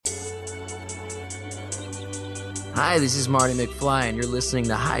Hi, this is Marty McFly, and you're listening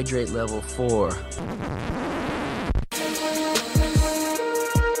to Hydrate Level 4.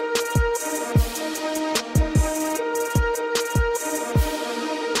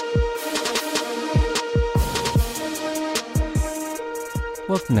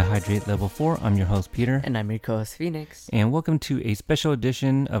 Welcome to Hydrate Level 4. I'm your host, Peter. And I'm your co-host, Phoenix. And welcome to a special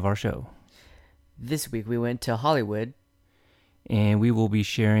edition of our show. This week we went to Hollywood. And we will be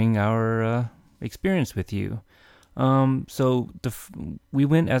sharing our experience with you. We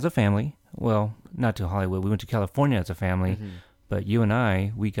went as a family. Well, not to Hollywood. We went to California as a family. Mm-hmm. But you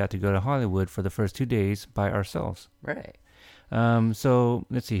and we got to go to Hollywood for the first 2 days by ourselves. Right. So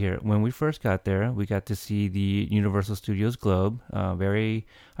let's see here. When we first got there, we got to see the Universal Studios Globe. Very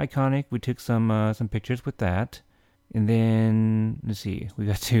iconic. We took some pictures with that. And then, let's see, we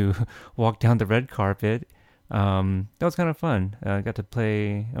got to walk down the red carpet. That was kind of fun. I got to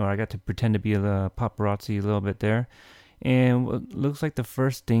pretend to be a paparazzi a little bit there. And what looks like the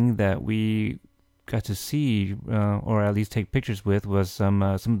first thing that we got to see, or at least take pictures with, was some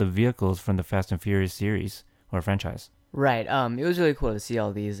of the vehicles from the Fast and Furious series or franchise. Right. It was really cool to see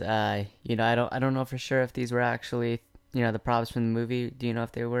all these. I don't know for sure if these were actually, the props from the movie. Do you know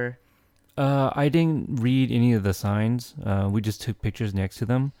if they were? I didn't read any of the signs. We just took pictures next to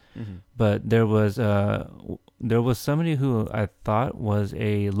them. Mm-hmm. But there was somebody who I thought was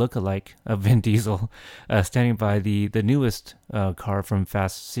a lookalike of Vin Diesel, standing by the newest car from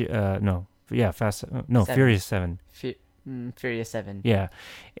Furious 7. Furious 7. Yeah.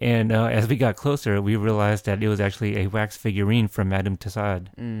 And as we got closer, we realized that it was actually a wax figurine from Madame Tussauds,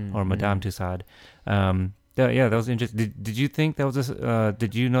 or Madame Tussauds. That was interesting. Did you think that was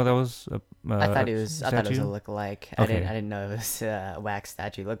did you know that was a I thought it was a lookalike. Okay. I didn't know it was a wax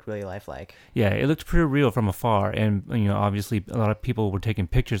statue. It looked really lifelike. Yeah, it looked pretty real from afar, and obviously a lot of people were taking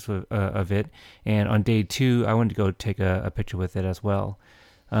pictures of it. And on day 2, I wanted to go take a picture with it as well.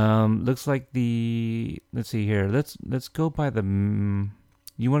 Looks like let's see here. Let's go by the.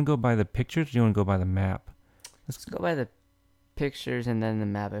 You want to go by the pictures? Or do you want to go by the map? Let's go by the pictures and then the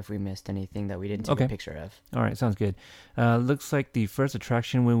map if we missed anything that we didn't take a picture of. All right, sounds good. Looks like the first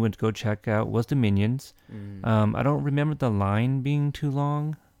attraction we went to go check out was the Minions. I don't remember the line being too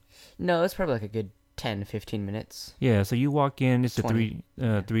long. No, it's probably like a good 10, 15 minutes. Yeah, so you walk in, it's 20.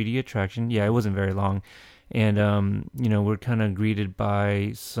 a 3D attraction. Yeah, it wasn't very long. And, we're kind of greeted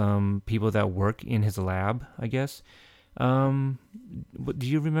by some people that work in his lab, I guess. Do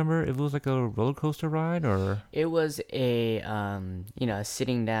you remember if it was like a roller coaster ride or? It was a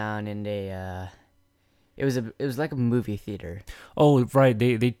sitting down in it was like a movie theater. Oh, right.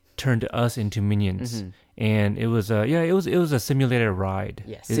 They turned us into Minions. Mm-hmm. And it was it was a simulated ride.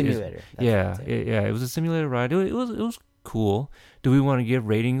 Yeah, simulator. It was a simulated ride. It was cool. Do we want to give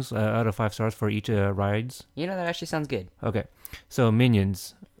ratings out of 5 stars for each rides? That actually sounds good. Okay. So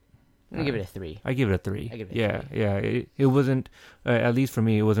Minions, I'm going to give it a 3. I give it a 3. I give it a 3. Yeah. It wasn't, at least for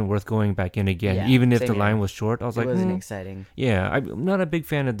me, it wasn't worth going back in again. Yeah, even if the line was short, I was like, it wasn't exciting. Yeah, I'm not a big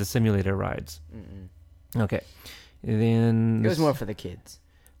fan of the simulator rides. Mm-mm. Okay. Then it was more for the kids.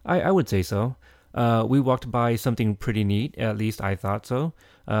 I would say so. We walked by something pretty neat, at least I thought so.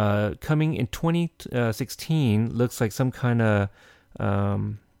 Coming in 2016, looks like some kind of,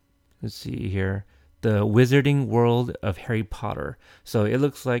 let's see here, the Wizarding World of Harry Potter. So it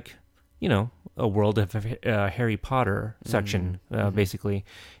looks like, a world of Harry Potter section, basically.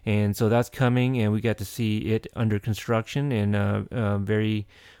 And so that's coming, and we got to see it under construction and very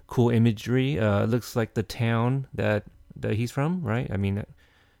cool imagery. Looks like the town that he's from, right? I mean,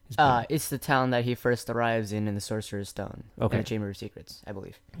 it's the town that he first arrives in the Sorcerer's Stone. Okay. In the Chamber of Secrets, I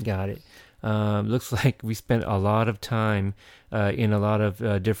believe. Got it. Looks like we spent a lot of time in a lot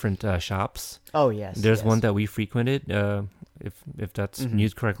of different shops. Oh, yes. There's one that we frequented, if that's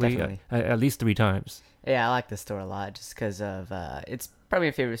used correctly, at least 3 times. Yeah, I like the store a lot just because of it's probably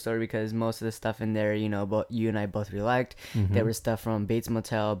my favorite store because most of the stuff in there, you and I both really liked. Mm-hmm. There was stuff from Bates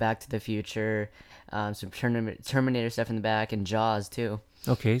Motel, Back to the Future, some Terminator stuff in the back, and Jaws too.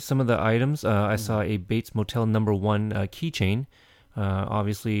 Okay, some of the items, I saw a Bates Motel #1 keychain.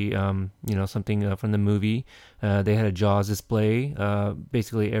 Obviously, something from the movie. They had a Jaws display,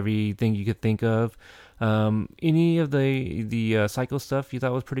 basically everything you could think of. Any of the Psycho stuff you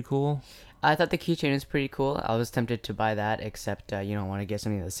thought was pretty cool? I thought the keychain was pretty cool. I was tempted to buy that, except I want to get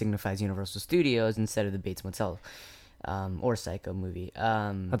something that signifies Universal Studios instead of the Bates Motel or Psycho movie.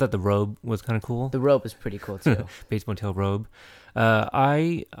 I thought the robe was kind of cool. The robe was pretty cool too. Bates Motel robe.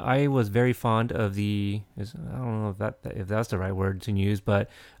 I was very fond of I don't know if that's the right word to use, but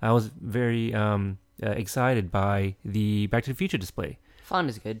I was very excited by the Back to the Future display. Font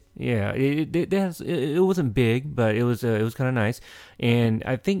is good. Yeah, it wasn't big, but it was kind of nice. And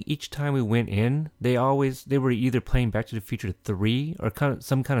I think each time we went in, they were either playing Back to the Future 3 or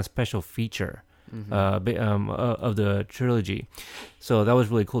some kind of special feature of the trilogy. So that was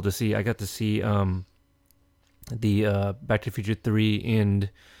really cool to see. I got to see the Back to the Future 3 and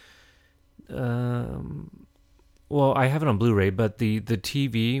well, I have it on Blu-ray, but the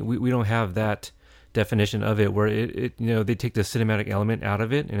TV we don't have that definition of it where it they take the cinematic element out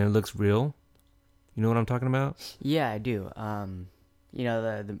of it and it looks real. You know what I'm talking about? Yeah, I do.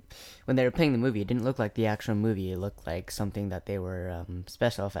 The when they were playing the movie, it didn't look like the actual movie. It looked like something that they were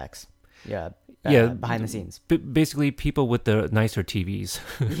special effects. Yeah, behind the scenes. Basically, people with the nicer TVs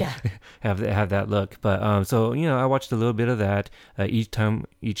Yeah. have that look. But so I watched a little bit of that each time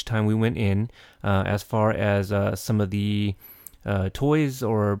we went in. As far as some of the toys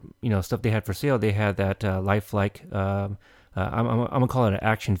or stuff they had for sale, they had that lifelike. I'm gonna call it an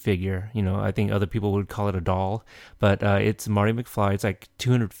action figure. I think other people would call it a doll, but it's Marty McFly. It's like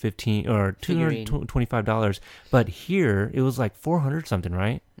 $215 or $225. But here it was like 400 something,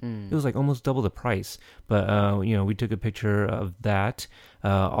 right? It was like almost double the price. But we took a picture of that.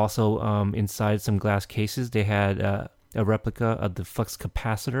 Also, inside some glass cases, they had a replica of the flux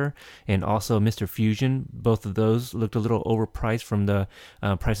capacitor and also Mr. Fusion. Both of those looked a little overpriced from the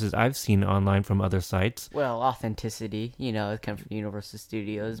prices I've seen online from other sites. Well, authenticity, it comes from Universal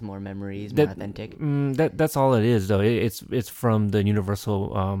Studios, more memories, more authentic. That's all it is, though. It's from the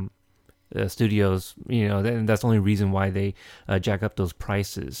Universal studios, and that's the only reason why they jack up those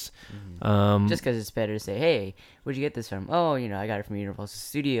prices. Just because it's better to say, hey, where'd you get this from? Oh, I got it from Universal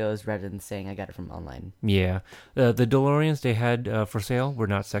Studios, rather than saying I got it from online. Yeah. The DeLoreans they had for sale were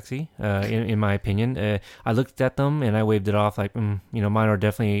not sexy, in my opinion. I looked at them and I waved it off like, mine are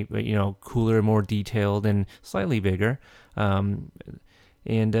definitely, cooler, more detailed, and slightly bigger. And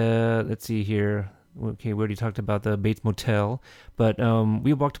let's see here. Okay, we already talked about the Bates Motel, but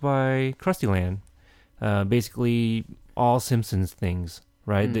we walked by Krusty Land. Basically, all Simpsons things,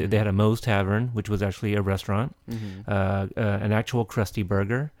 right? They had a Moe's Tavern, which was actually a restaurant, an actual Krusty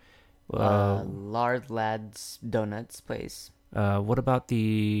Burger. Lard Lad's Donuts place. What about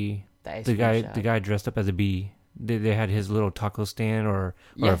the guy dressed up as a bee? They had his little taco stand or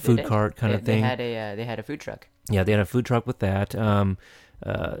a food cart kind of thing. They had a food truck. Yeah, they had a food truck with that.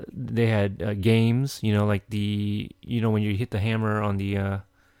 They had games, like when you hit the hammer on the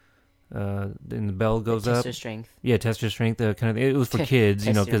then the bell goes up. Test your strength. Yeah, test your strength. Kind of. It was for kids,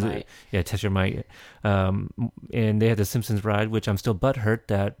 because test your might. And they had the Simpsons ride, which I'm still butthurt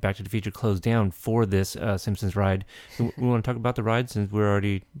that Back to the Future closed down for this Simpsons ride. We want to talk about the ride since we're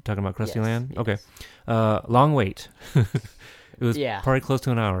already talking about Krusty Land. Yes. Okay. Long wait. It was probably close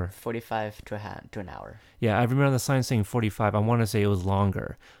to an hour. 45 to an hour. Yeah, I remember the sign saying 45. I want to say it was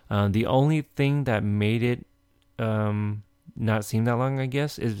longer. The only thing that made it not seem that long, I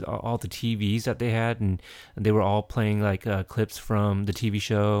guess, is all the TVs that they had, and they were all playing like clips from the TV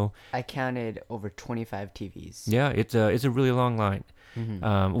show. I counted over 25 TVs. Yeah, it's a really long line.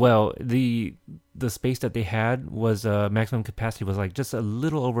 Well, the space that they had was maximum capacity was like just a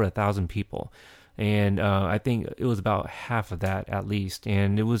little over 1,000 people. And I think it was about half of that at least.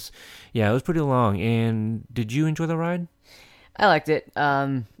 And it was pretty long. And did you enjoy the ride? I liked it.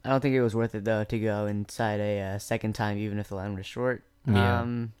 I don't think it was worth it, though, to go inside a second time, even if the line was short. Yeah.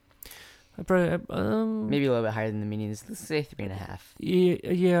 Maybe a little bit higher than the medians. Let's say 3.5.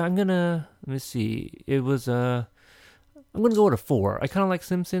 Yeah, let me see. It was, I'm going to go with a 4. I kind of like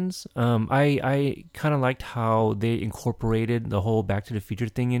Simpsons. I kind of liked how they incorporated the whole Back to the Future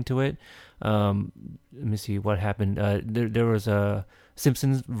thing into it. Let me see what happened. There was a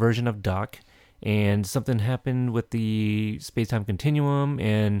Simpsons version of Doc, and something happened with the space-time continuum,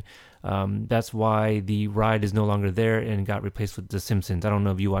 and that's why the ride is no longer there and got replaced with The Simpsons. I don't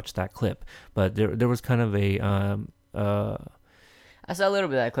know if you watched that clip, but there was kind of a... I saw a little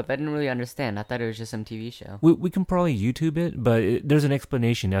bit of that clip. I didn't really understand. I thought it was just some TV show. We can probably YouTube it, but there's an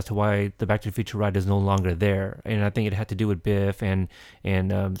explanation as to why the Back to the Future ride is no longer there, and I think it had to do with Biff and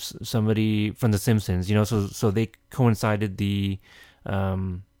somebody from The Simpsons. So they coincided the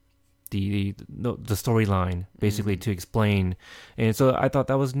storyline basically to explain, and so I thought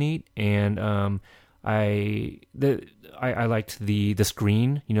that was neat, and I liked the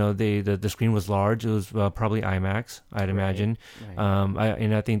screen. The screen was large. It was probably IMAX, I'd imagine.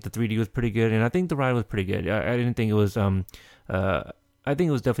 Right. I think the 3D was pretty good, and I think the ride was pretty good. I didn't think it was. I think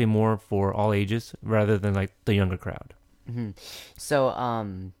it was definitely more for all ages rather than like the younger crowd.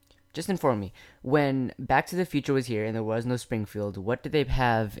 So, just inform me. When Back to the Future was here and there was no Springfield, what did they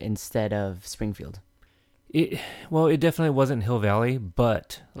have instead of Springfield? It well, it definitely wasn't Hill Valley,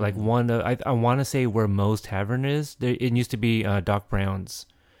 but like I want to say where Moe's Tavern is. There, it used to be Doc Brown's,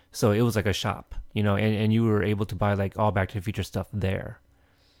 so it was like a shop, and you were able to buy like all Back to the Future stuff there.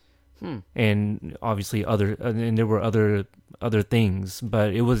 And obviously and there were other things,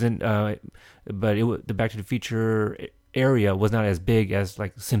 but it wasn't. The Back to the Future area was not as big as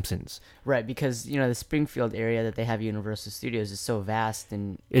like Simpsons. Right, because the Springfield area that they have Universal Studios is so vast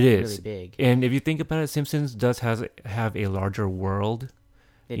and It is really big. And if you think about it, Simpsons does have a larger world.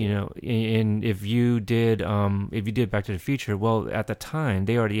 And if you did Back to the Future, well, at the time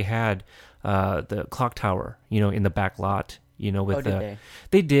they already had the clock tower, in the back lot. With did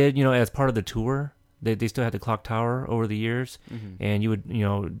they did, as part of the tour. They still had the clock tower over the years, and you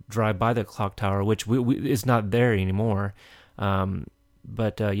would, drive by the clock tower, which is not there anymore.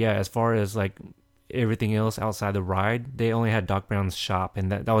 But as far as like everything else outside the ride, they only had Doc Brown's shop,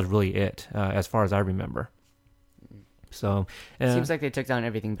 and that was really it, as far as I remember. So seems like they took down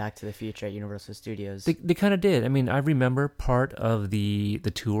everything Back to the Future at Universal Studios. They kind of did. I mean, I remember part of the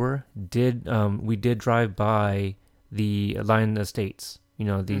tour we did drive by the Lion Estates.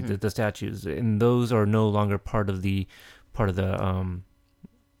 The statues, and those are no longer part of the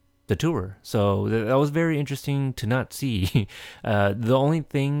tour. So that was very interesting to not see. The only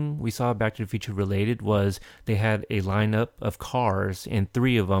thing we saw Back to the Future related was they had a lineup of cars, and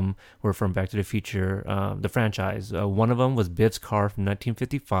 3 of them were from Back to the Future, the franchise. One of them was Biff's car from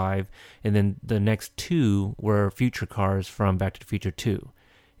 1955, and then the next 2 were future cars from Back to the Future 2.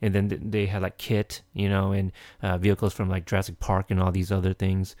 And then they had like KITT, and vehicles from like Jurassic Park and all these other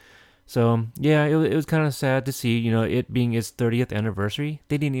things. So yeah, it was kind of sad to see, it being its 30th anniversary.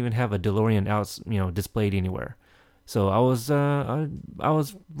 They didn't even have a DeLorean out, displayed anywhere. So I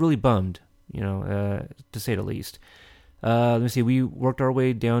was really bummed, to say the least. Let me see. We worked our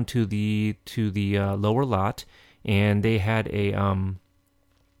way down to the lower lot, and they had a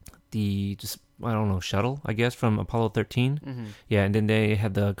shuttle, I guess, from Apollo 13. Yeah, and then they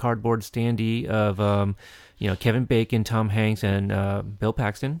had the cardboard standee of, Kevin Bacon, Tom Hanks, and Bill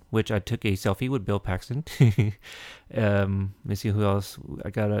Paxton, which I took a selfie with Bill Paxton. Let me see who else.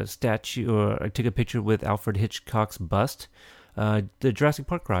 I got a statue, or I took a picture with Alfred Hitchcock's bust. The Jurassic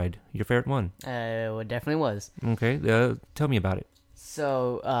Park ride, your favorite one? It definitely was. Okay, tell me about it.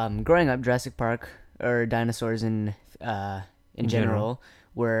 So, growing up, Jurassic Park, or dinosaurs in general,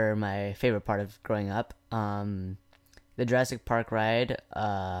 were my favorite part of growing up. The Jurassic Park ride,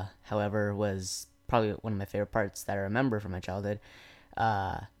 however, was probably one of my favorite parts that I remember from my childhood.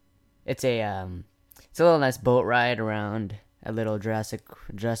 It's a little nice boat ride around a little Jurassic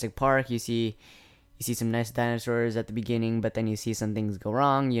Park. You see some nice dinosaurs at the beginning, but then you see some things go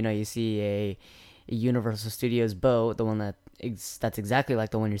wrong. You see a Universal Studios boat, the one that's exactly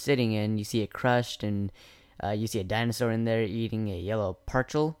like the one you're sitting in. You see it crushed, and you see a dinosaur in there eating a yellow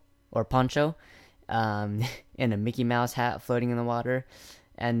poncho, and a Mickey Mouse hat floating in the water.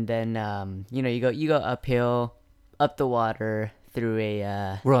 And then you go uphill, up the water through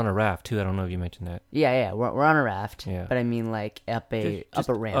a. We're on a raft too. I don't know if you mentioned that. Yeah, we're on a raft. Yeah. But I mean, like up a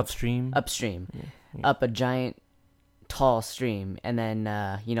ramp. Upstream. Yeah. Up a giant, tall stream, and then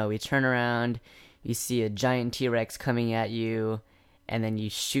we turn around, you see a giant T-Rex coming at you. And then you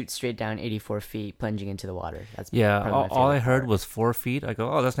shoot straight down 84 feet, plunging into the water. That's all I heard was 4 feet. I go,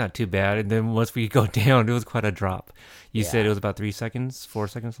 oh, that's not too bad. And then once we go down, it was quite a drop. You said it was about 4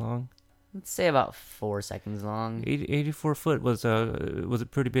 seconds long? Let's say about 4 seconds long. 84 foot was a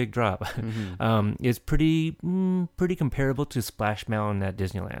pretty big drop. It's pretty comparable to Splash Mountain at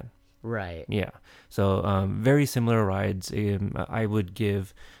Disneyland. Right. Yeah. So very similar rides. I would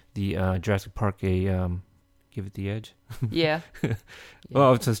give the Jurassic Park a... give it the edge? Yeah. Well,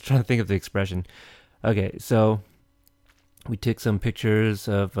 I was just trying to think of the expression. Okay, so we took some pictures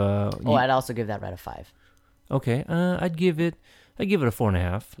of... I'd also give that ride a 5. Okay, I'd give it a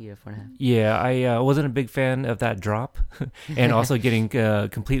 4.5. Yeah, 4.5. Yeah, I wasn't a big fan of that drop, and also getting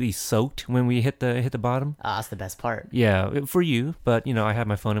completely soaked when we hit the bottom. That's the best part. Yeah, for you, but I had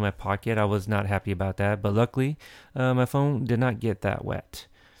my phone in my pocket. I was not happy about that, but luckily, my phone did not get that wet.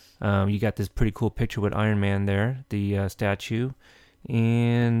 You got this pretty cool picture with Iron Man there, the statue,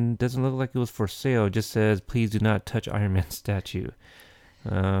 and doesn't look like it was for sale. It just says, please do not touch Iron Man's statue.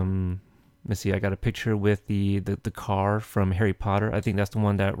 Let's see, I got a picture with the car from Harry Potter. I think that's the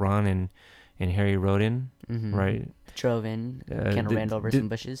one that Ron and Harry rode in, right? Drove in, kind of ran over some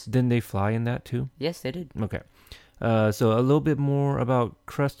bushes. Didn't they fly in that too? Yes, they did. Okay. So a little bit more about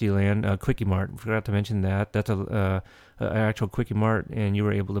Krusty Land, Quickie Mart. Forgot to mention that. That's an actual Quickie Mart, and you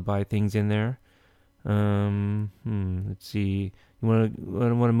were able to buy things in there. Let's see. You want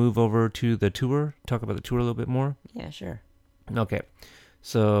to move over to the tour? Talk about the tour a little bit more. Yeah, sure. Okay.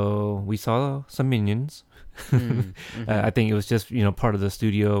 So we saw some minions. Mm-hmm. I think it was just part of the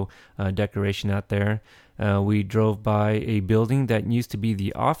studio decoration out there. We drove by a building that used to be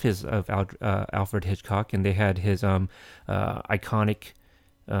the office of Alfred Hitchcock, and they had his iconic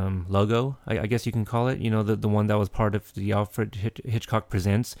logo, I guess you can call it. The one that was part of the Alfred Hitchcock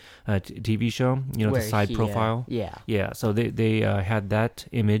Presents TV show. Where the side profile. Yeah. So they had that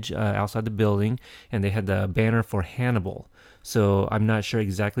image outside the building, and they had the banner for Hannibal. So I'm not sure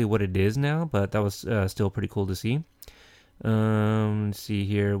exactly what it is now, but that was still pretty cool to see. Let's see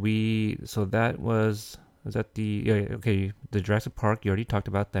here. So that was that the Jurassic Park. You already talked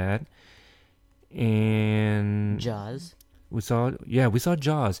about that. And Jaws. we saw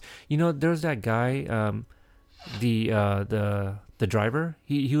Jaws. There's that guy, the driver.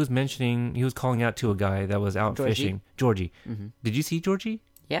 He was mentioning, he was calling out to a guy that was out fishing. Georgie. Mm-hmm. Did you see Georgie?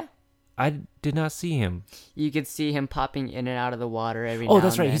 Yeah. I did not see him. You could see him popping in and out of the water every Oh, now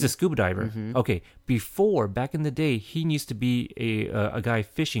that's and right. then. He's a scuba diver. Mm-hmm. Okay. Back in the day, he used to be a guy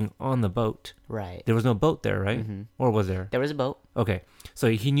fishing on the boat. Right. There was no boat there, right? Mm-hmm. Or was there? There was a boat. Okay. So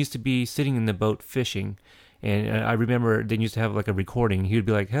he used to be sitting in the boat fishing. And I remember they used to have like a recording. He would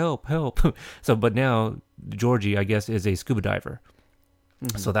be like, help, help. But now Georgie, I guess, is a scuba diver.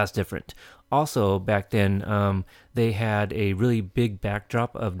 Mm-hmm. So that's different. Also, back then, they had a really big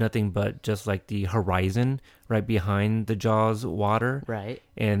backdrop of nothing but just like the horizon right behind the Jaws water. Right.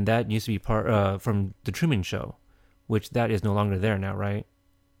 And that used to be part from the Truman Show, which that is no longer there now, right?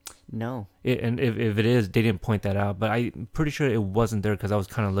 No. And if it is, they didn't point that out. But I'm pretty sure it wasn't there because I was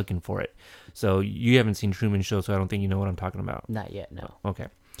kind of looking for it. So you haven't seen Truman Show, so I don't think you know what I'm talking about. Not yet, no. Okay.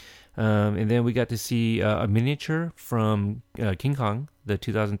 And then we got to see a miniature from King Kong, the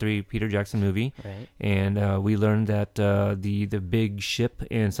 2003 Peter Jackson movie. Right. And we learned that the big ship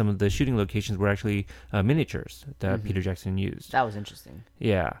and some of the shooting locations were actually miniatures that Peter Jackson used. That was interesting.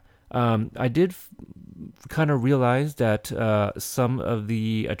 Yeah. I did kind of realize that some of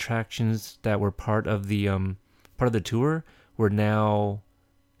the attractions that were part of the tour were now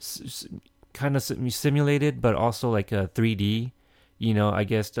kind of simulated, but also like 3D. I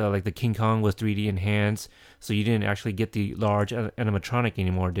guess like the King Kong was 3D enhanced, so you didn't actually get the large animatronic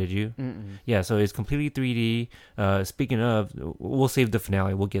anymore, did you? Mm-mm. Yeah, so it's completely 3D. Speaking of, we'll save the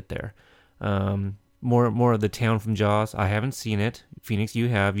finale. We'll get there. More of the town from Jaws. I haven't seen it. Phoenix, you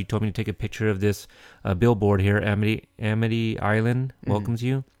have. You told me to take a picture of this billboard here. Amity Island welcomes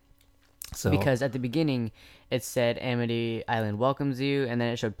you. So Because at the beginning, it said Amity Island welcomes you, and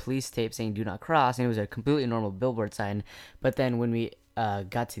then it showed police tape saying "Do not cross," and it was a completely normal billboard sign. But then when we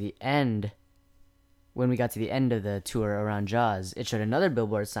got to the end of the tour around Jaws, it showed another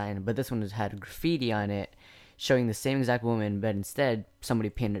billboard sign, but this one had graffiti on it, showing the same exact woman, but instead somebody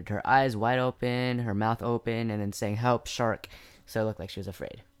painted her eyes wide open, her mouth open, and then saying "Help, shark." So it looked like she was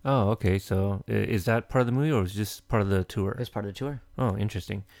afraid. Oh, okay. So is that part of the movie, or is it just part of the tour? It was part of the tour. Oh,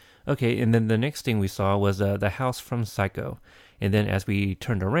 interesting. Okay, and then the next thing we saw was the house from Psycho. And then as we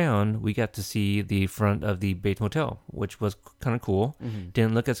turned around, we got to see the front of the Bates Motel, which was kind of cool. Mm-hmm.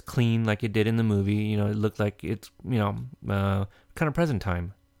 Didn't look as clean like it did in the movie. It looked like it's, kind of present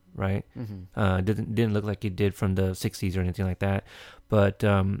time, right? Mm-hmm. Didn't look like it did from the 60s or anything like that. But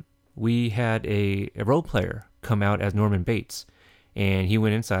we had a role player come out as Norman Bates. And he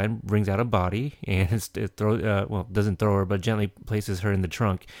went inside, brings out a body, and doesn't throw her, but gently places her in the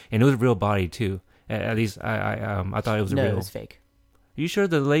trunk. And it was a real body too. At least I thought it was No, real. it was fake. Are you sure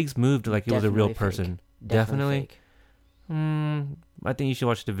the legs moved like it was a real Definitely person? fake. Definitely fake. I think you should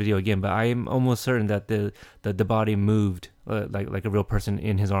watch the video again. But I'm almost certain that the body moved like a real person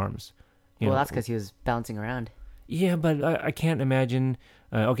in his arms. Well, that's because he was bouncing around. Yeah, but I can't imagine.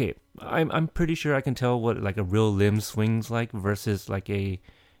 Okay, I'm pretty sure I can tell what like a real limb swings like versus like a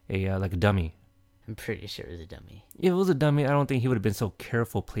dummy. I'm pretty sure it was a dummy. If it was a dummy, I don't think he would have been so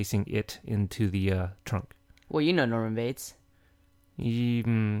careful placing it into the trunk. Well, you know Norman Bates. The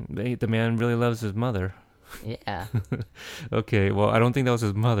man really loves his mother. Yeah. Okay, well, I don't think that was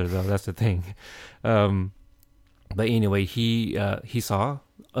his mother though. That's the thing. But anyway, he saw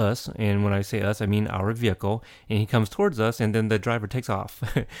us, and when I say us, I mean our vehicle, and he comes towards us, and then the driver takes off.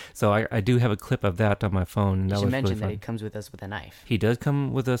 So I do have a clip of that on my phone. And You that should was mention really that fun. he comes with us with a knife. He does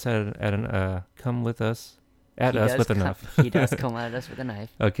come with us come with us at us with a knife. He does come at us with a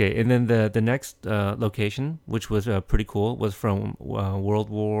knife. Okay, and then the next location, which was pretty cool, was from World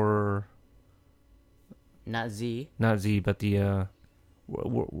War, Not Z. not Z, but the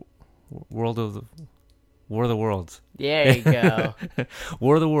World of the War of the Worlds. There you go.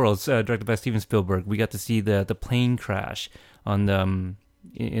 War of the Worlds, directed by Steven Spielberg. We got to see the plane crash on the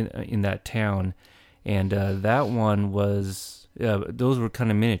in that town, and that one was those were kind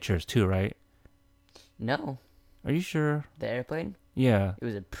of miniatures too, right? No, Are you sure? the airplane. Yeah, It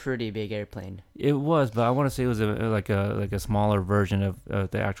was a pretty big airplane. it was, but I want to say it was like a smaller version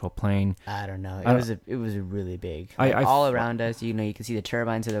of the actual plane. I don't know. I- It was really big. I- Like, I all f- around us, you can see the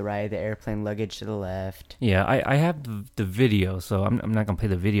turbine to the right, the airplane luggage to the left. Yeah, I have the video, so I'm not gonna play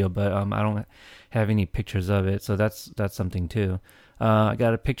the video, but I don't have any pictures of it, so that's something too. I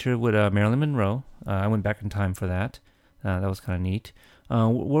got a picture with Marilyn Monroe. I went back in time for that. That was kind of neat.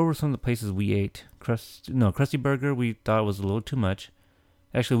 Where were some of the places we ate? Krusty Burger. We thought it was a little too much.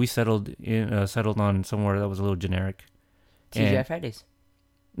 Actually, we settled on somewhere that was a little generic. TGI And- Fridays.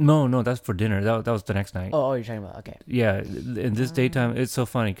 No, that's for dinner. That was the next night. Oh, you're talking about, okay. Yeah, in this daytime, it's so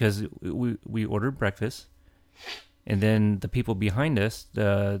funny because we ordered breakfast, and then the people behind us,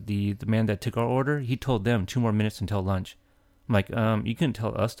 the man that took our order, he told them 2 more minutes until lunch. I'm like, you couldn't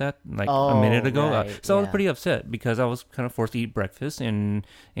tell us that like a minute ago. Right, So I was yeah. pretty upset because I was kind of forced to eat breakfast, and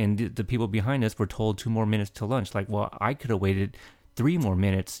the people behind us were told 2 more minutes till lunch. Like, well, I could have waited 3 more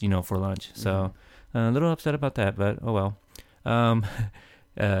minutes, for lunch. So a little upset about that, but oh well.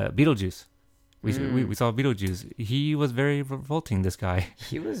 Beetlejuice. We saw Beetlejuice. He was very revolting, this guy.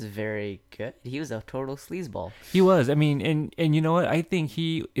 He was very good. He was a total sleazeball. He was. I mean, and you know what? I think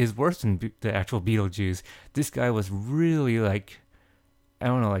he is worse than the actual Beetlejuice. This guy was really like, I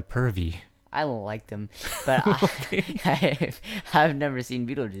don't know, like pervy. I liked him, but I've never seen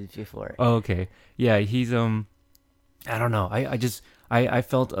Beetlejuice before. Oh, okay. Yeah, he's I don't know. I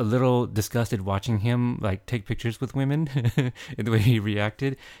felt a little disgusted watching him like take pictures with women and the way he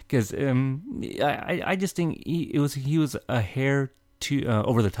reacted, because I just think he was a hair too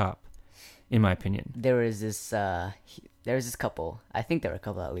over the top, in my opinion. There was this couple. I think there were a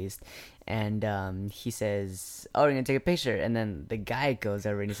couple at least, and he says, "Oh, we're gonna take a picture," and then the guy goes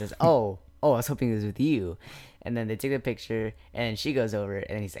over and he says, "Oh, I was hoping it was with you," and then they took a picture, and she goes over,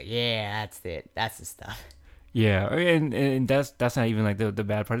 and he's like, "Yeah, that's it. That's the stuff." Yeah, and that's not even like the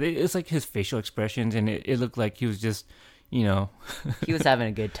bad part. It's like his facial expressions, and it looked like he was just, He was having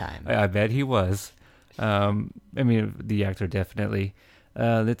a good time. I bet he was. I mean, the actor definitely.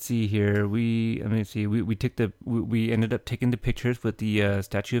 Let's see here. We ended up taking the pictures with the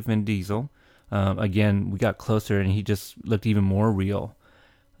statue of Vin Diesel. Again, we got closer, and he just looked even more real.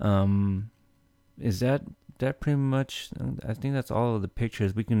 Is that pretty much? I think that's all of the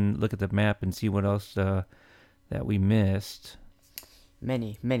pictures. We can look at the map and see what else that we missed.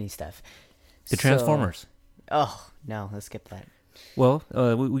 Many stuff. The Transformers. Oh no, let's skip that. Well,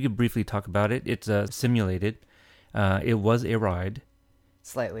 we could briefly talk about it. It's simulated. It was a ride.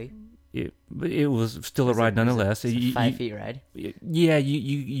 Slightly. But it was still a ride nonetheless. It's a 5 feet ride. Yeah,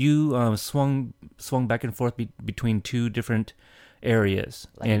 you swung back and forth between 2 different areas,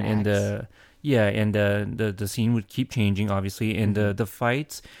 Like and an axe. the scene would keep changing, obviously, and the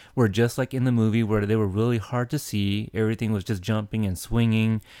fights were just like in the movie, where they were really hard to see. Everything was just jumping and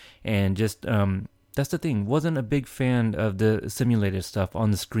swinging, and just that's the thing. Wasn't a big fan of the simulated stuff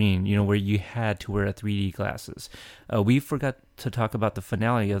on the screen, where you had to wear 3D glasses. We forgot to talk about the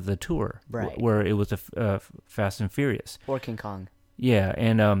finale of the tour, Right. where it was a Fast and Furious. Or King Kong. Yeah,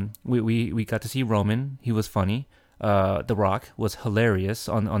 and we got to see Roman. He was funny. The Rock was hilarious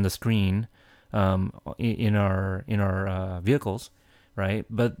on the screen, in our vehicles, right?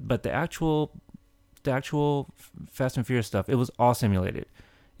 But the actual Fast and Furious stuff, it was all simulated.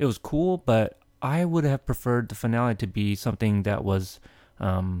 It was cool, but I would have preferred the finale to be something that was,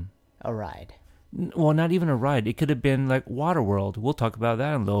 A ride. well, not even a ride. It could have been like Waterworld. We'll talk about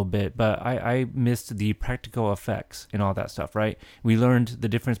that in a little bit. But I missed the practical effects and all that stuff, right? We learned the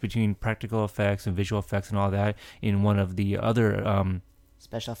difference between practical effects and visual effects and all that in one of the other,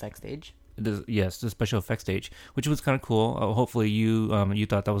 Special effects stage. the special effects stage, which was kind of cool. Hopefully you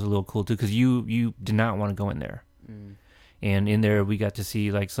thought that was a little cool too, because you did not want to go in there. And in there, we got to see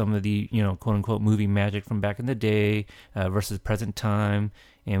like some of the, quote unquote movie magic from back in the day versus present time.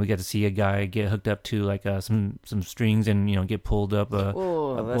 And we got to see a guy get hooked up to like some strings and, get pulled up.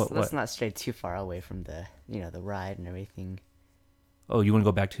 Let's not stray too far away from the, the ride and everything. Oh, you want to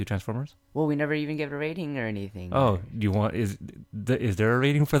go back to Transformers? Well, we never even gave a rating or anything. Oh, is there a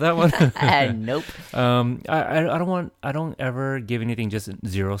rating for that one? Nope. I don't ever give anything just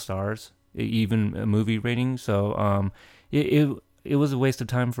 0 stars, even a movie rating. So it was a waste of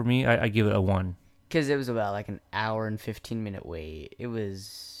time for me. I give it a 1. Because it was about like an hour and 15-minute wait. It was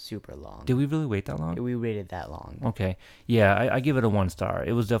super long. Did we really wait that long? We waited that long. Okay. Yeah, I give it a 1 star.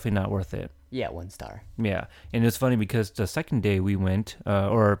 It was definitely not worth it. Yeah, 1 star. Yeah, and it's funny because the second day we went,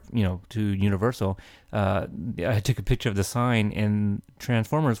 to Universal, I took a picture of the sign, and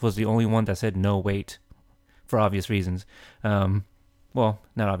Transformers was the only one that said no wait, for obvious reasons. Well,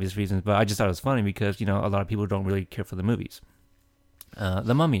 not obvious reasons, but I just thought it was funny because a lot of people don't really care for the movies.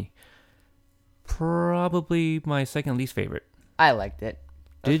 The Mummy, probably my second least favorite. I liked it.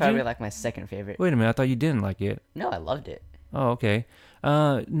 Did you? Probably like my second favorite. Wait a minute, I thought you didn't like it. No, I loved it. Oh, okay.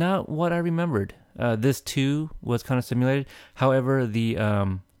 Not what I remembered. This too was kind of simulated. However,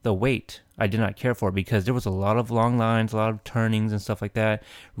 the wait I did not care for because there was a lot of long lines, a lot of turnings and stuff like that.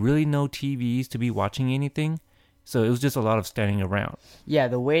 Really, no TVs to be watching anything, so it was just a lot of standing around. Yeah,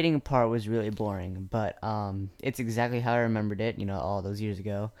 the waiting part was really boring, but it's exactly how I remembered it. All those years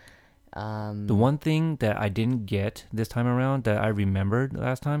ago. The one thing that I didn't get this time around that I remembered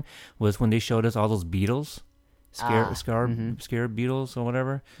last time was when they showed us all those beetles. Scarab beetles or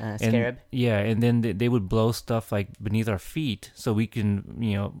whatever. Scarab. And then they would blow stuff like beneath our feet so we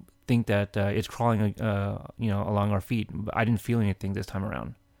can, think that it's crawling, along our feet. But I didn't feel anything this time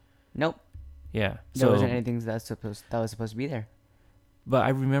around. Nope. Yeah. There wasn't anything that was supposed to be there. But I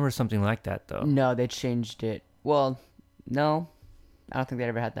remember something like that though. No, they changed it. Well, no, I don't think they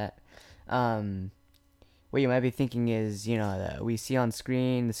ever had that. What you might be thinking is, that we see on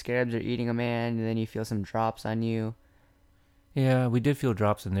screen the scarabs are eating a man, and then you feel some drops on you. Yeah, we did feel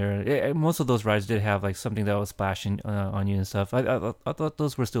drops in there. Most of those rides did have like something that was splashing on you and stuff. I thought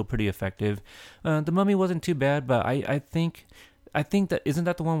those were still pretty effective. The Mummy wasn't too bad, but I think that isn't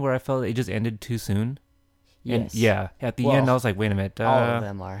that the one where I felt it just ended too soon. Yes. And yeah, at the end I was like, wait a minute. All of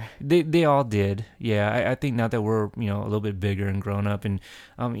them are. They all did. Yeah, I think now that we're a little bit bigger and grown up, and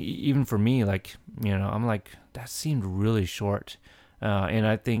even for me, like I'm like that seemed really short, and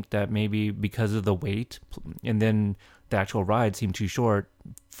I think that maybe because of the wait, and then the actual ride seemed too short.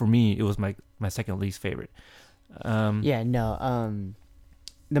 For me, it was my second least favorite.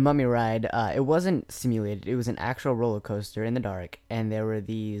 The Mummy ride, it wasn't simulated. It was an actual roller coaster in the dark, and there were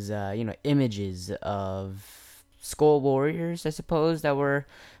these, images of skull warriors, I suppose, that were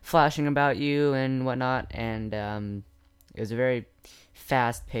flashing about you and whatnot. And it was a very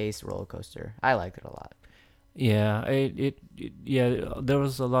fast-paced roller coaster. I liked it a lot. Yeah, there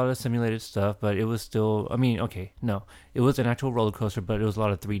was a lot of simulated stuff, but it was still. I mean, okay, no, it was an actual roller coaster, but it was a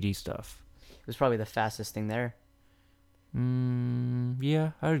lot of 3D stuff. It was probably the fastest thing there.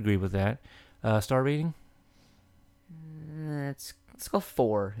 Yeah, I would agree with that. Star rating? Let's go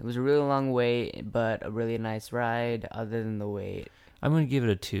 4. It was a really long wait, but a really nice ride. Other than the wait, I'm gonna give it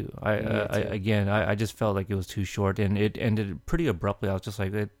a 2. I just felt like it was too short, and it ended pretty abruptly. I was just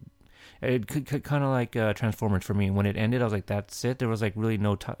like it kind of like Transformers for me. When it ended, I was like, that's it. There was like really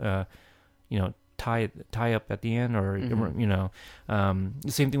no tie up at the end, or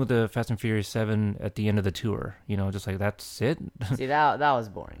same thing with the Fast and Furious 7 at the end of the tour. Just like that's it. See, that was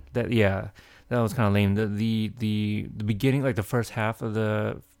boring. That was kind of lame. The beginning, like the first half of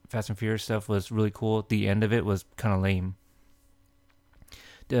the Fast and Furious stuff was really cool. The end of it was kind of lame.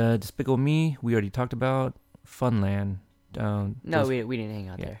 Despicable Me, we already talked about. Funland. No, we didn't hang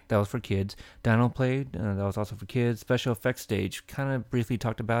out there. That was for kids. Dino Played, that was also for kids. Special Effects Stage, kind of briefly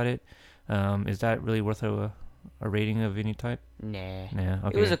talked about it. Is that really worth a rating of any type? Nah.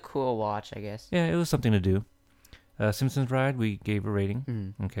 Okay. It was a cool watch, I guess. Yeah, it was something to do. Simpsons Ride, we gave a rating.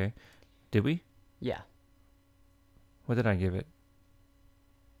 Mm-hmm. Okay. Did we? Yeah. What did I give it?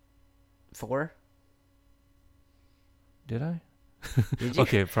 4? Did I? Did you?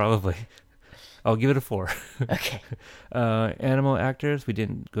 Okay, probably. I'll give it a 4. Okay. Animal Actors, we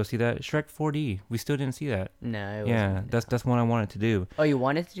didn't go see that. Shrek 4D, we still didn't see that. No, it yeah, wasn't. that's one I wanted to do. Oh, you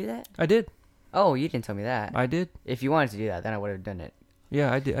wanted to do that? I did. Oh, you didn't tell me that. I did. If you wanted to do that, then I would have done it.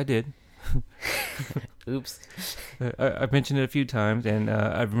 Yeah, I did. Oops. I mentioned it a few times, and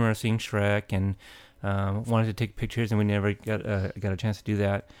I remember seeing Shrek and wanted to take pictures, and we never got a chance to do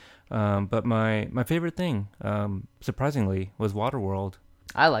that. But my favorite thing, surprisingly, was Waterworld.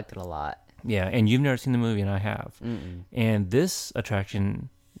 I liked it a lot. Yeah, and you've never seen the movie, and I have. Mm-mm. And this attraction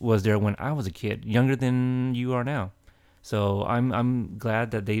was there when I was a kid, younger than you are now. So I'm glad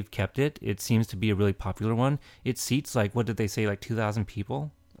that they've kept it. It seems to be a really popular one. It seats like, what did they say, like 2,000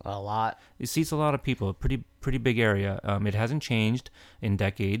 people? A lot. It seats a lot of people. Pretty big area. It hasn't changed in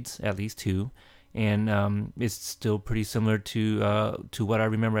decades, at least 2, and it's still pretty similar to what I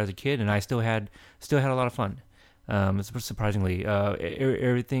remember as a kid. And I still had a lot of fun. Surprisingly,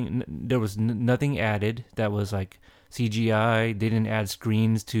 everything, there was nothing added that was like CGI. They didn't add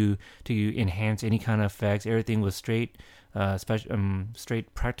screens to enhance any kind of effects. Everything was straight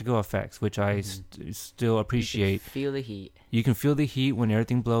straight practical effects, which I still appreciate. You can feel the heat. You can feel the heat when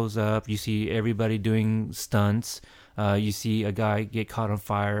everything blows up. You see everybody doing stunts. You see a guy get caught on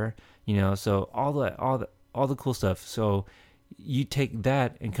fire. So all the cool stuff. So you take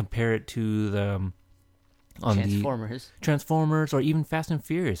that and compare it to the Transformers, or even Fast and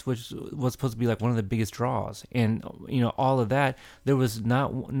Furious, which was supposed to be like one of the biggest draws. And all of that, there was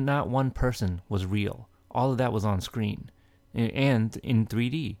not one person was real. All of that was on screen and in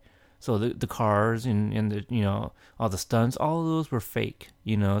 3D. So the cars and the all the stunts, all of those were fake.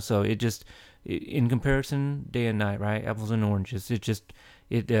 So it just, in comparison, day and night, right? Apples and oranges.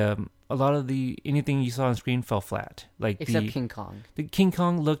 A lot of anything you saw on screen fell flat. Except King Kong. The King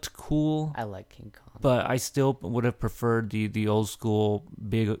Kong looked cool. I like King Kong, but I still would have preferred the old school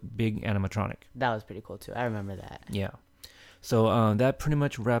big animatronic. That was pretty cool too. I remember that. Yeah. So that pretty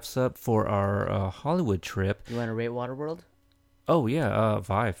much wraps up for our Hollywood trip. You want to rate Waterworld? Oh yeah,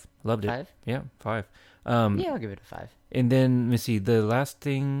 5. Loved it. 5? Yeah, 5. Yeah, I'll give it a 5. And then let me see. The last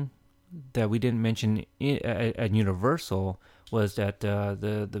thing that we didn't mention at Universal was that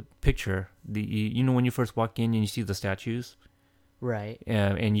the picture, when you first walk in and you see the statues, right?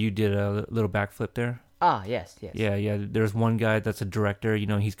 And you did a little backflip there. Ah, yes. Yeah. There's one guy that's a director.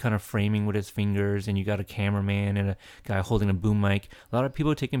 He's kind of framing with his fingers, and you got a cameraman and a guy holding a boom mic. A lot of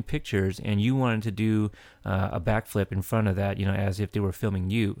people taking pictures, and you wanted to do a backflip in front of that, as if they were filming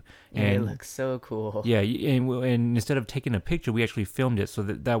you. And it looks so cool. Yeah, and instead of taking a picture, we actually filmed it, so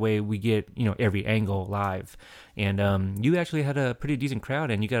that way we get every angle live. And you actually had a pretty decent crowd,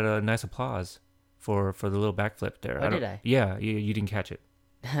 and you got a nice applause for the little backflip there. Oh, did I? Yeah, you didn't catch it.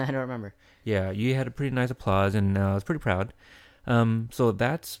 I don't remember. Yeah, you had a pretty nice applause, and I was pretty proud. So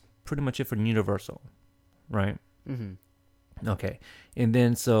that's pretty much it for Universal, right? Mm-hmm. Okay. And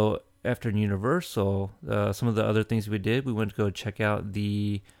then so after Universal, some of the other things we did, we went to go check out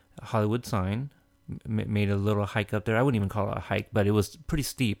the Hollywood sign, made a little hike up there. I wouldn't even call it a hike, but it was pretty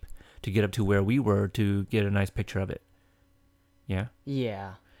steep to get up to where we were to get a nice picture of it. Yeah?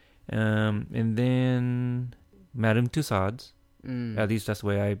 Yeah. And then Madame Tussauds. At least that's the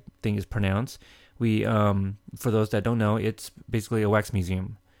way I think it's pronounced. We, for those that don't know, it's basically a wax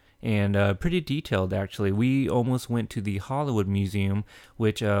museum, and pretty detailed actually. We almost went to the Hollywood Museum,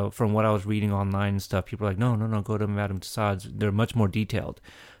 which, from what I was reading online and stuff, people are like, no, go to Madame Tussauds. They're much more detailed.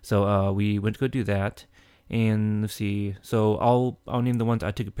 So we went to go do that, and let's see. So I'll name the ones I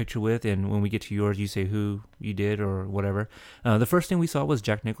took a picture with, and when we get to yours, you say who you did or whatever. The first thing we saw was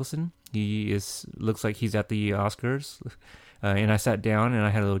Jack Nicholson. Looks like he's at the Oscars. And I sat down and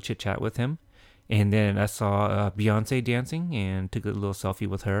I had a little chit chat with him. And then I saw Beyonce dancing and took a little selfie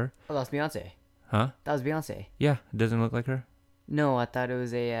with her. Oh, that's Beyonce. Huh? That was Beyonce. Yeah, it doesn't look like her. No, I thought it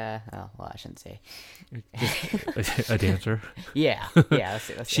was I shouldn't say. A dancer. Yeah.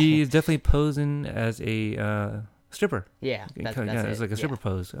 She is definitely posing as a stripper. Yeah, that's it's like a stripper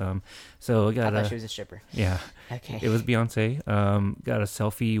pose. So I thought she was a stripper. Yeah. Okay. It was Beyonce. Got a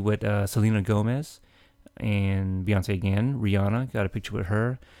selfie with Selena Gomez. And Beyonce again. Rihanna, got a picture with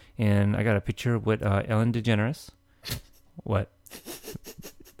her. And I got a picture with Ellen DeGeneres. What?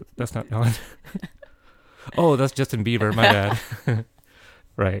 That's not Ellen. Oh, that's Justin Bieber. My bad.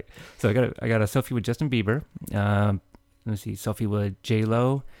 Right. So I got a selfie with Justin Bieber. Let's see. Selfie with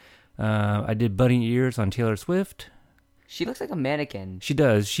J-Lo. I did bunny ears on Taylor Swift. She looks like a mannequin. She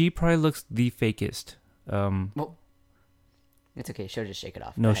does. She probably looks the fakest. Well, it's okay. She'll just shake it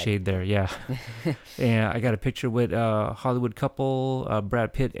off. No shade there, yeah. And I got a picture with Hollywood couple,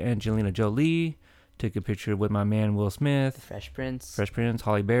 Brad Pitt, Angelina Jolie. Took a picture with my man Will Smith. Fresh Prince,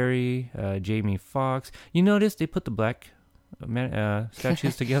 Halle Berry, Jamie Foxx. You notice they put the black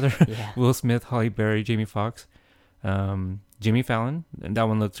statues together? Yeah. Will Smith, Halle Berry, Jamie Foxx. Jimmy Fallon, and that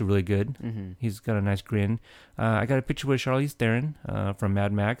one looks really good. Mm-hmm. He's got a nice grin. I got a picture with Charlize Theron from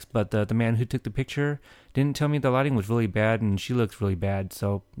Mad Max, but the man who took the picture didn't tell me the lighting was really bad, and she looks really bad,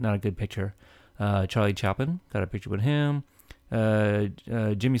 so not a good picture. Charlie Chaplin, got a picture with him.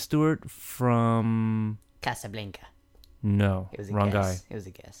 Jimmy Stewart from Casablanca. No, it was a wrong guess. guy. It was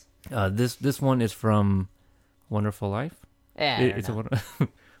a guess. This one is from Wonderful Life. Yeah,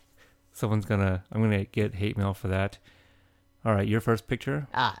 I'm gonna get hate mail for that. All right, your first picture.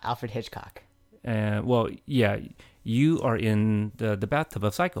 Alfred Hitchcock. Well, yeah, you are in the bathtub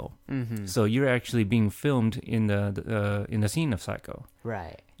of Psycho. Mm-hmm. So you're actually being filmed in the scene of Psycho.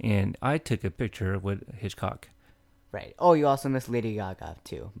 Right. And I took a picture with Hitchcock. Right. Oh, you also missed Lady Gaga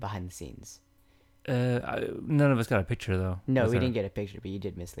too, behind the scenes. None of us got a picture though. No, we didn't get a picture, but you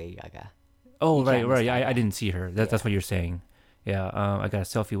did miss Lady Gaga. Oh, You can't right. miss that I guy. didn't see her. That's Yeah. what you're saying. Yeah. I got a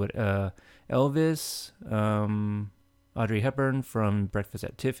selfie with Elvis, Audrey Hepburn from Breakfast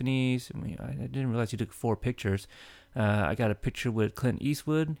at Tiffany's. I mean, I didn't realize you took 4 pictures. I got a picture with Clint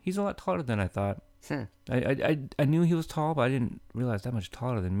Eastwood. He's a lot taller than I thought. Hmm. I knew he was tall, but I didn't realize that much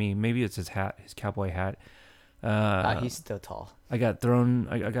taller than me. Maybe it's his hat, his cowboy hat. He's still tall. I got thrown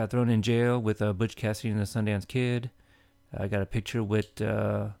in jail with Butch Cassidy and the Sundance Kid. I got a picture with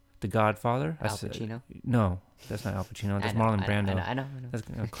The Godfather. Al Pacino. No, that's not Al Pacino. That's Marlon Brando. I know. That's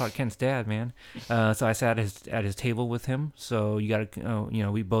Clark Kent's dad, man. So I sat at his table with him. So you got to,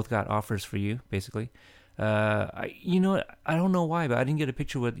 we both got offers for you, basically. I don't know why, but I didn't get a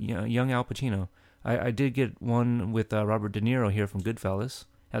picture with young Al Pacino. I did get one with Robert De Niro here from Goodfellas.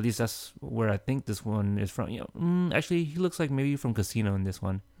 At least that's where I think this one is from. Actually, he looks like maybe from Casino in this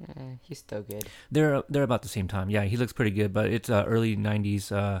one. He's still good. They're about the same time. Yeah, he looks pretty good, but it's early 90s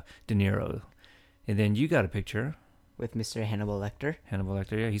De Niro. And then you got a picture. With Mr. Hannibal Lecter. Hannibal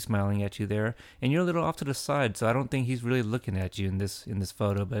Lecter, yeah, he's smiling at you there. And you're a little off to the side, so I don't think he's really looking at you in this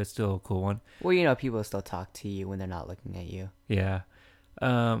photo, but it's still a cool one. Well, people still talk to you when they're not looking at you. Yeah.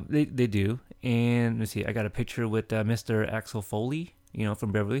 They do. And let's see, I got a picture with Mr. Axel Foley,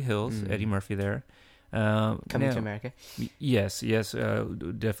 from Beverly Hills, Eddie Murphy there. Coming to America. Yes,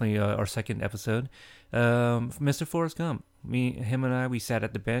 definitely our second episode. Mr. Forrest Gump, him and I, we sat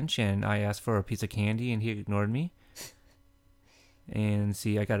at the bench, and I asked for a piece of candy, and he ignored me. And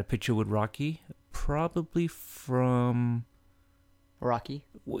see, I got a picture with Rocky, probably from... Rocky?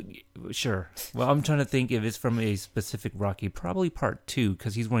 Sure. Well, I'm trying to think if it's from a specific Rocky. Probably part 2,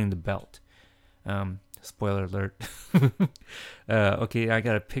 because he's wearing the belt. Spoiler alert. Okay, I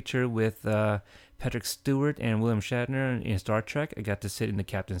got a picture with Patrick Stewart and William Shatner in Star Trek. I got to sit in the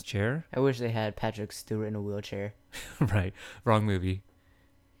captain's chair. I wish they had Patrick Stewart in a wheelchair. Right. Wrong movie.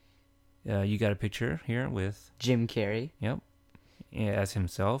 You got a picture here with... Jim Carrey. Yep. As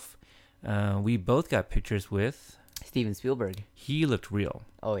himself. We both got pictures with... Steven Spielberg. He looked real.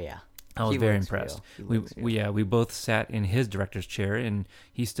 Oh, yeah. I was very impressed. We both sat in his director's chair, and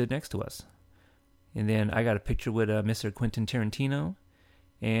he stood next to us. And then I got a picture with Mr. Quentin Tarantino,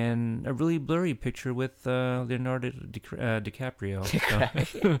 and a really blurry picture with Leonardo DiCaprio.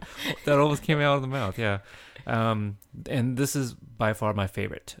 So, that almost came out of the mouth, yeah. And this is by far my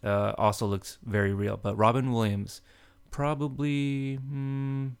favorite. Also looks very real. But Robin Williams, probably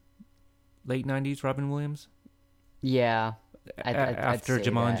late 90s Robin Williams? Yeah. After I'd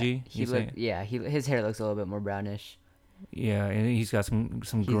say Jumanji? His hair looks a little bit more brownish. Yeah, and he's got some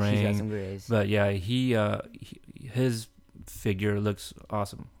graying. He's got some grays. But yeah, his figure looks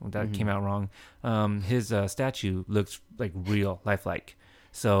awesome. That came out wrong. His statue looks like real, lifelike.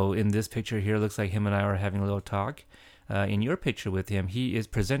 So in this picture here, looks like him and I are having a little talk. In your picture with him, he is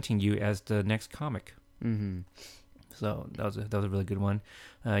presenting you as the next comic. Mm-hmm. So that was a really good one.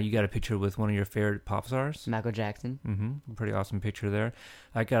 You got a picture with one of your favorite pop stars. Michael Jackson. Mm-hmm. Pretty awesome picture there.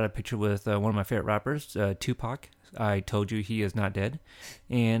 I got a picture with one of my favorite rappers, Tupac. I told you he is not dead,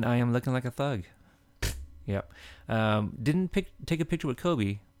 and I am looking like a thug. Yep. Didn't take a picture with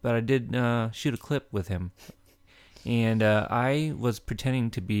Kobe, but I did shoot a clip with him, and I was pretending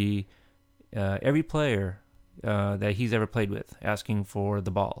to be every player that he's ever played with, asking for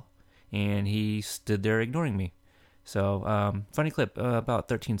the ball, and he stood there ignoring me. So, funny clip, about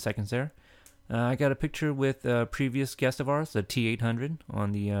 13 seconds there. I got a picture with a previous guest of ours, the T-800,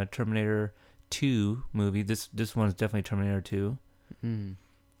 on the Terminator 2 movie. This one's definitely Terminator 2.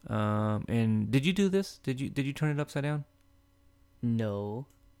 And did you do this? Did you turn it upside down? No.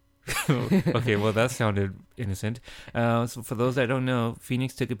 Okay, well, that sounded innocent. So for those that don't know,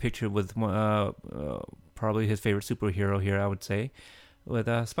 Phoenix took a picture with probably his favorite superhero here, I would say, with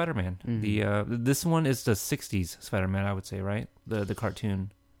Spider-Man. Mm-hmm. This one is the 60s Spider-Man, I would say, right? The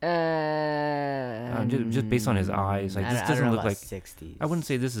cartoon. Just based on his eyes, like this doesn't look like 60s. I wouldn't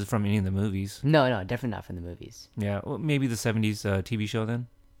say this is from any of the movies. No, definitely not from the movies. Yeah, well, maybe the 70s TV show then.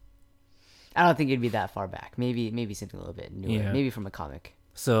 I don't think it'd be that far back. Maybe something a little bit newer. Yeah. Maybe from a comic.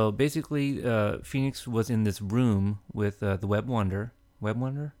 So basically, Phoenix was in this room with the Web Wonder. Web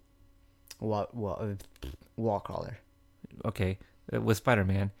Wonder? Wall crawler. Okay, with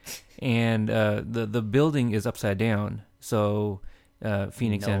Spider-Man, and the building is upside down. So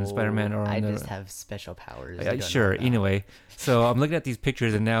Phoenix and Spider-Man are on I the... just have special powers. Sure. Anyway, so I'm looking at these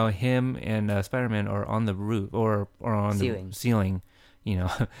pictures, and now him and Spider-Man are on the roof or on the ceiling.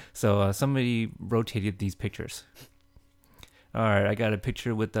 So somebody rotated these pictures. All right, I got a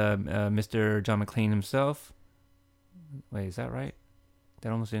picture with Mr. John McClane himself. Wait, is that right?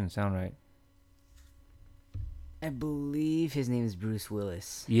 That almost didn't sound right. I believe his name is Bruce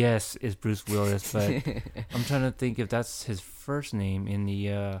Willis. Yes, it's Bruce Willis, but I'm trying to think if that's his first name in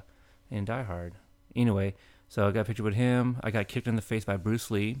the in Die Hard. Anyway, so I got a picture with him. I got kicked in the face by Bruce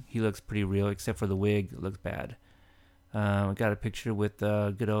Lee. He looks pretty real, except for the wig. It looks bad. I got a picture with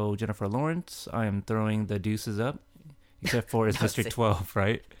good old Jennifer Lawrence. I am throwing the deuces up, except for it's District 12,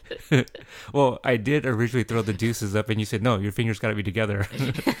 right? Well, I did originally throw the deuces up, and you said, no, your fingers got to be together.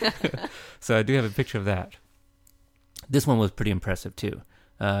 So I do have a picture of that. This one was pretty impressive, too.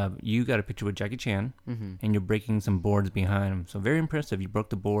 You got a picture with Jackie Chan, and you're breaking some boards behind him. So very impressive. You broke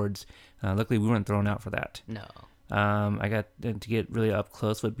the boards. Luckily, we weren't thrown out for that. No. I got to get really up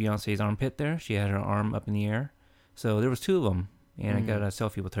close with Beyonce's armpit there. She had her arm up in the air. So there was two of them, and I got a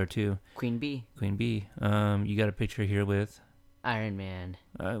selfie with her, too. Queen Bee. Queen Bee. You got a picture here with... Iron Man.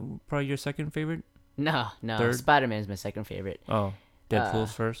 Probably your second favorite? No. Third? Spider-Man's my second favorite. Oh,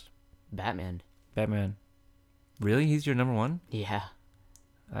 Deadpool's first? Batman. Really? He's your number one? Yeah.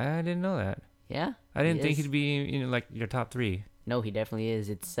 I didn't know that. Yeah? I didn't think he'd be in like your top three. No, he definitely is.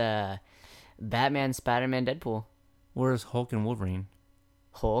 It's Batman, Spider-Man, Deadpool. Where's Hulk and Wolverine?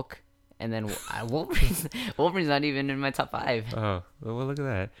 Hulk. And then Wolverine's not even in my top 5. Oh, well, look at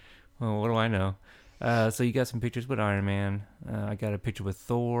that. Well, what do I know? So you got some pictures with Iron Man. I got a picture with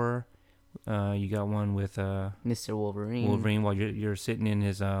Thor. You got one with Mr. Wolverine. Wolverine while you're sitting in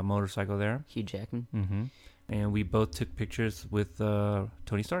his motorcycle there. Hugh Jackman. Mm-hmm. And we both took pictures with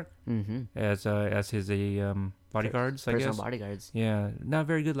Tony Stark as his bodyguards, I guess. Personal bodyguards. Yeah, not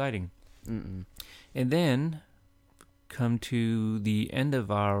very good lighting. Mm-mm. And then, come to the end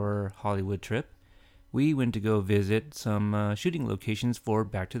of our Hollywood trip, we went to go visit some shooting locations for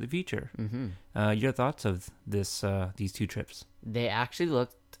Back to the Future. Mm-hmm. Your thoughts of these two trips? They actually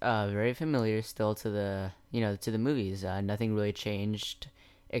looked very familiar still to the movies. Nothing really changed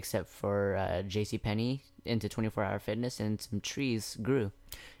except for JCPenney into 24-Hour Fitness, and some trees grew.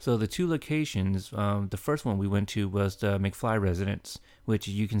 So the two locations, the first one we went to was the McFly residence, which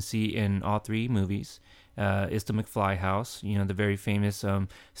you can see in all three movies. It's the McFly house, the very famous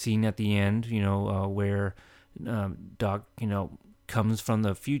scene at the end, where Doc, comes from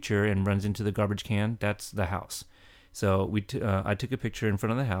the future and runs into the garbage can. That's the house. So I took a picture in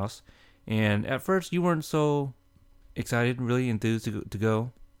front of the house, and at first you weren't so excited, really enthused to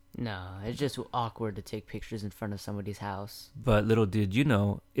go. No, it's just awkward to take pictures in front of somebody's house. But little did you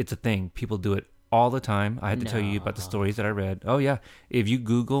know, it's a thing. People do it all the time. I had to tell you about the stories that I read. Oh, yeah. If you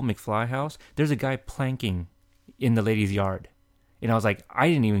Google McFly house, there's a guy planking in the lady's yard. And I was like, I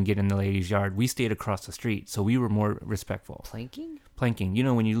didn't even get in the lady's yard. We stayed across the street, so we were more respectful. Planking? Planking.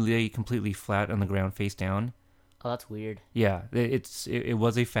 When you lay completely flat on the ground face down. Oh, that's weird. Yeah, it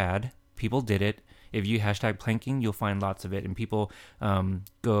was a fad. People did it. If you hashtag planking, you'll find lots of it. And people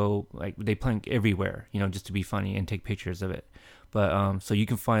they plank everywhere, just to be funny and take pictures of it. But so you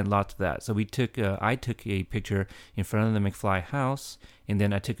can find lots of that. So I took a picture in front of the McFly house, and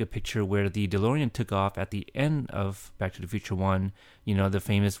then I took a picture where the DeLorean took off at the end of Back to the Future 1, the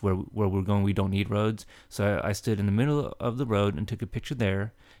famous where we're going, we don't need roads. So I stood in the middle of the road and took a picture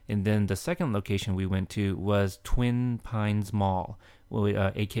there. And then the second location we went to was Twin Pines Mall,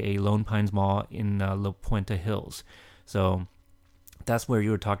 aka Lone Pines Mall in La Puente Hills. So that's where you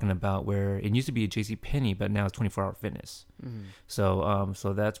were talking about, where it used to be a JCPenney, but now it's 24-Hour Fitness. Mm-hmm.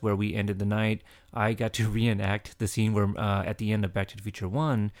 So that's where we ended the night. I got to reenact the scene where at the end of Back to the Future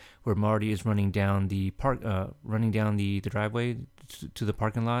 1, where Marty is running down the driveway to the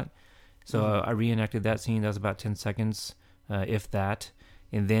parking lot. So I reenacted that scene. That was about 10 seconds, if that.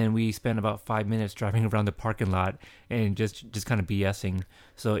 And then we spent about 5 minutes driving around the parking lot and just kind of BSing.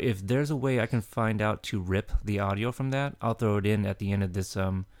 So if there's a way I can find out to rip the audio from that, I'll throw it in at the end of this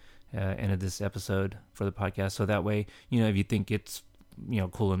episode for the podcast. So that way, if you think it's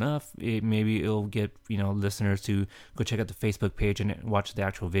cool enough, maybe it'll get listeners to go check out the Facebook page and watch the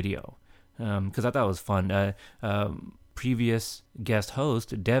actual video. Because I thought it was fun. Previous guest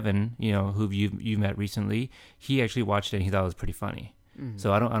host Devin, who you've met recently, he actually watched it and he thought it was pretty funny.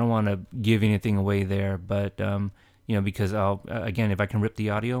 So I don't want to give anything away there, but because I'll again, if I can rip the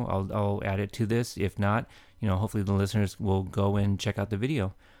audio, I'll add it to this. If not, hopefully the listeners will go and check out the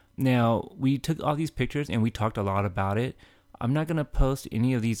video. Now, we took all these pictures and we talked a lot about it. I'm not gonna post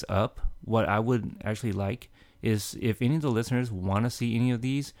any of these up. What I would actually like is if any of the listeners want to see any of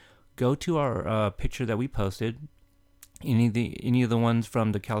these, go to our picture that we posted. Any of the ones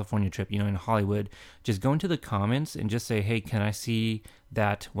from the California trip, in Hollywood, just go into the comments and just say, hey, can I see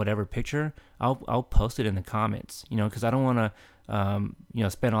that whatever picture? I'll post it in the comments, because I don't want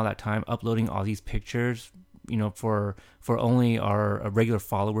to, spend all that time uploading all these pictures for only our regular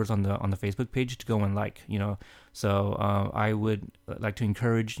followers on the Facebook page to go and like, So I would like to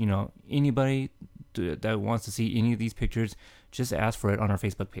encourage, anybody that wants to see any of these pictures, just ask for it on our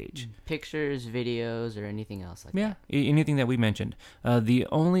Facebook page. Pictures, videos, or anything else like that. Yeah, anything that we mentioned. The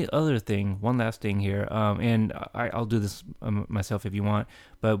only other thing, one last thing here, and I'll do this myself if you want,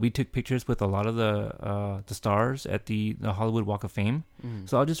 but we took pictures with a lot of the stars at the Hollywood Walk of Fame.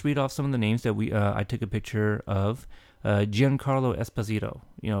 So I'll just read off some of the names that I took a picture of. Giancarlo Esposito.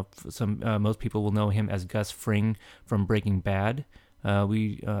 Most people will know him as Gus Fring from Breaking Bad.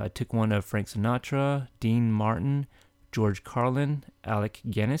 We took one of Frank Sinatra, Dean Martin, George Carlin, Alec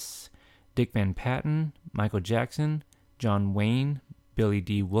Guinness, Dick Van Patten, Michael Jackson, John Wayne, Billy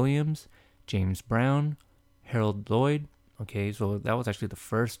D. Williams, James Brown, Harold Lloyd. Okay, so that was actually the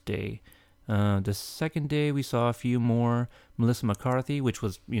first day. The second day we saw a few more. Melissa McCarthy, which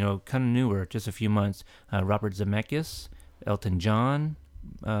was, kind of newer, just a few months. Robert Zemeckis, Elton John,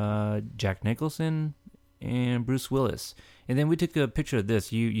 Jack Nicholson, and Bruce Willis. And then we took a picture of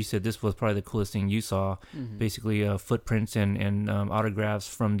this. You said this was probably the coolest thing you saw. Basically, footprints and autographs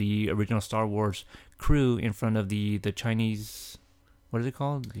from the original Star Wars crew in front of the Chinese. What is it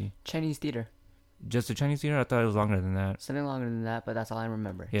called? The Chinese theater. Just the Chinese theater? I thought it was longer than that. Something longer than that, but that's all I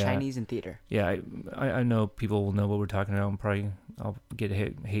remember. Yeah. Chinese and theater. Yeah, I know people will know what we're talking about. I'll get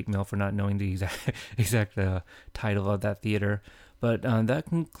hate mail for not knowing the exact title of that theater. But that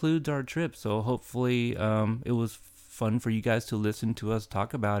concludes our trip. So hopefully it was fun for you guys to listen to us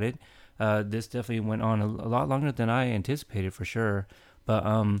talk about it. This definitely went on a lot longer than I anticipated for sure.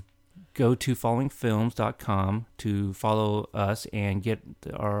 But go to followingfilms.com to follow us and get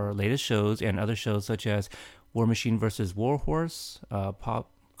our latest shows and other shows such as War Machine vs. Warhorse,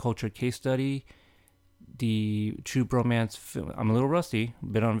 Pop Culture Case Study, the True Bromance film. I'm a little rusty,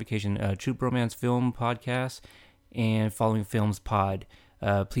 been on vacation. True Bromance Film Podcast and Following Films Pod.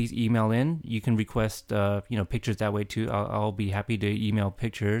 Please email in. You can request pictures that way too. I'll be happy to email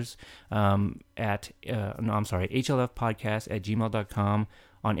pictures at hlfpodcast@gmail.com.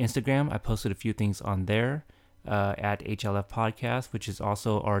 On Instagram, I posted a few things on there at HLF Podcast, which is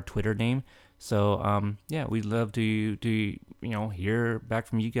also our Twitter name. So we'd love to hear back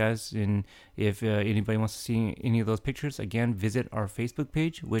from you guys, and if anybody wants to see any of those pictures, again, visit our Facebook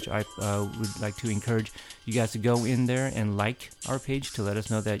page, which I would like to encourage you guys to go in there and like our page to let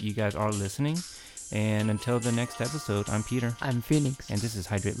us know that you guys are listening. And until the next episode, I'm Peter. I'm Phoenix. And this is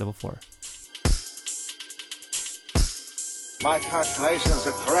Hydrate Level 4. My calculations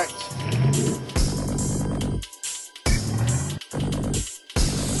are correct.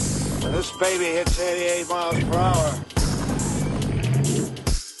 When this baby hits 88 miles per hour,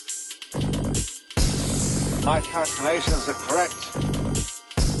 my calculations are correct.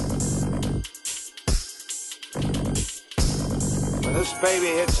 When this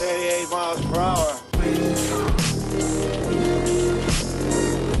baby hits 88 miles per hour,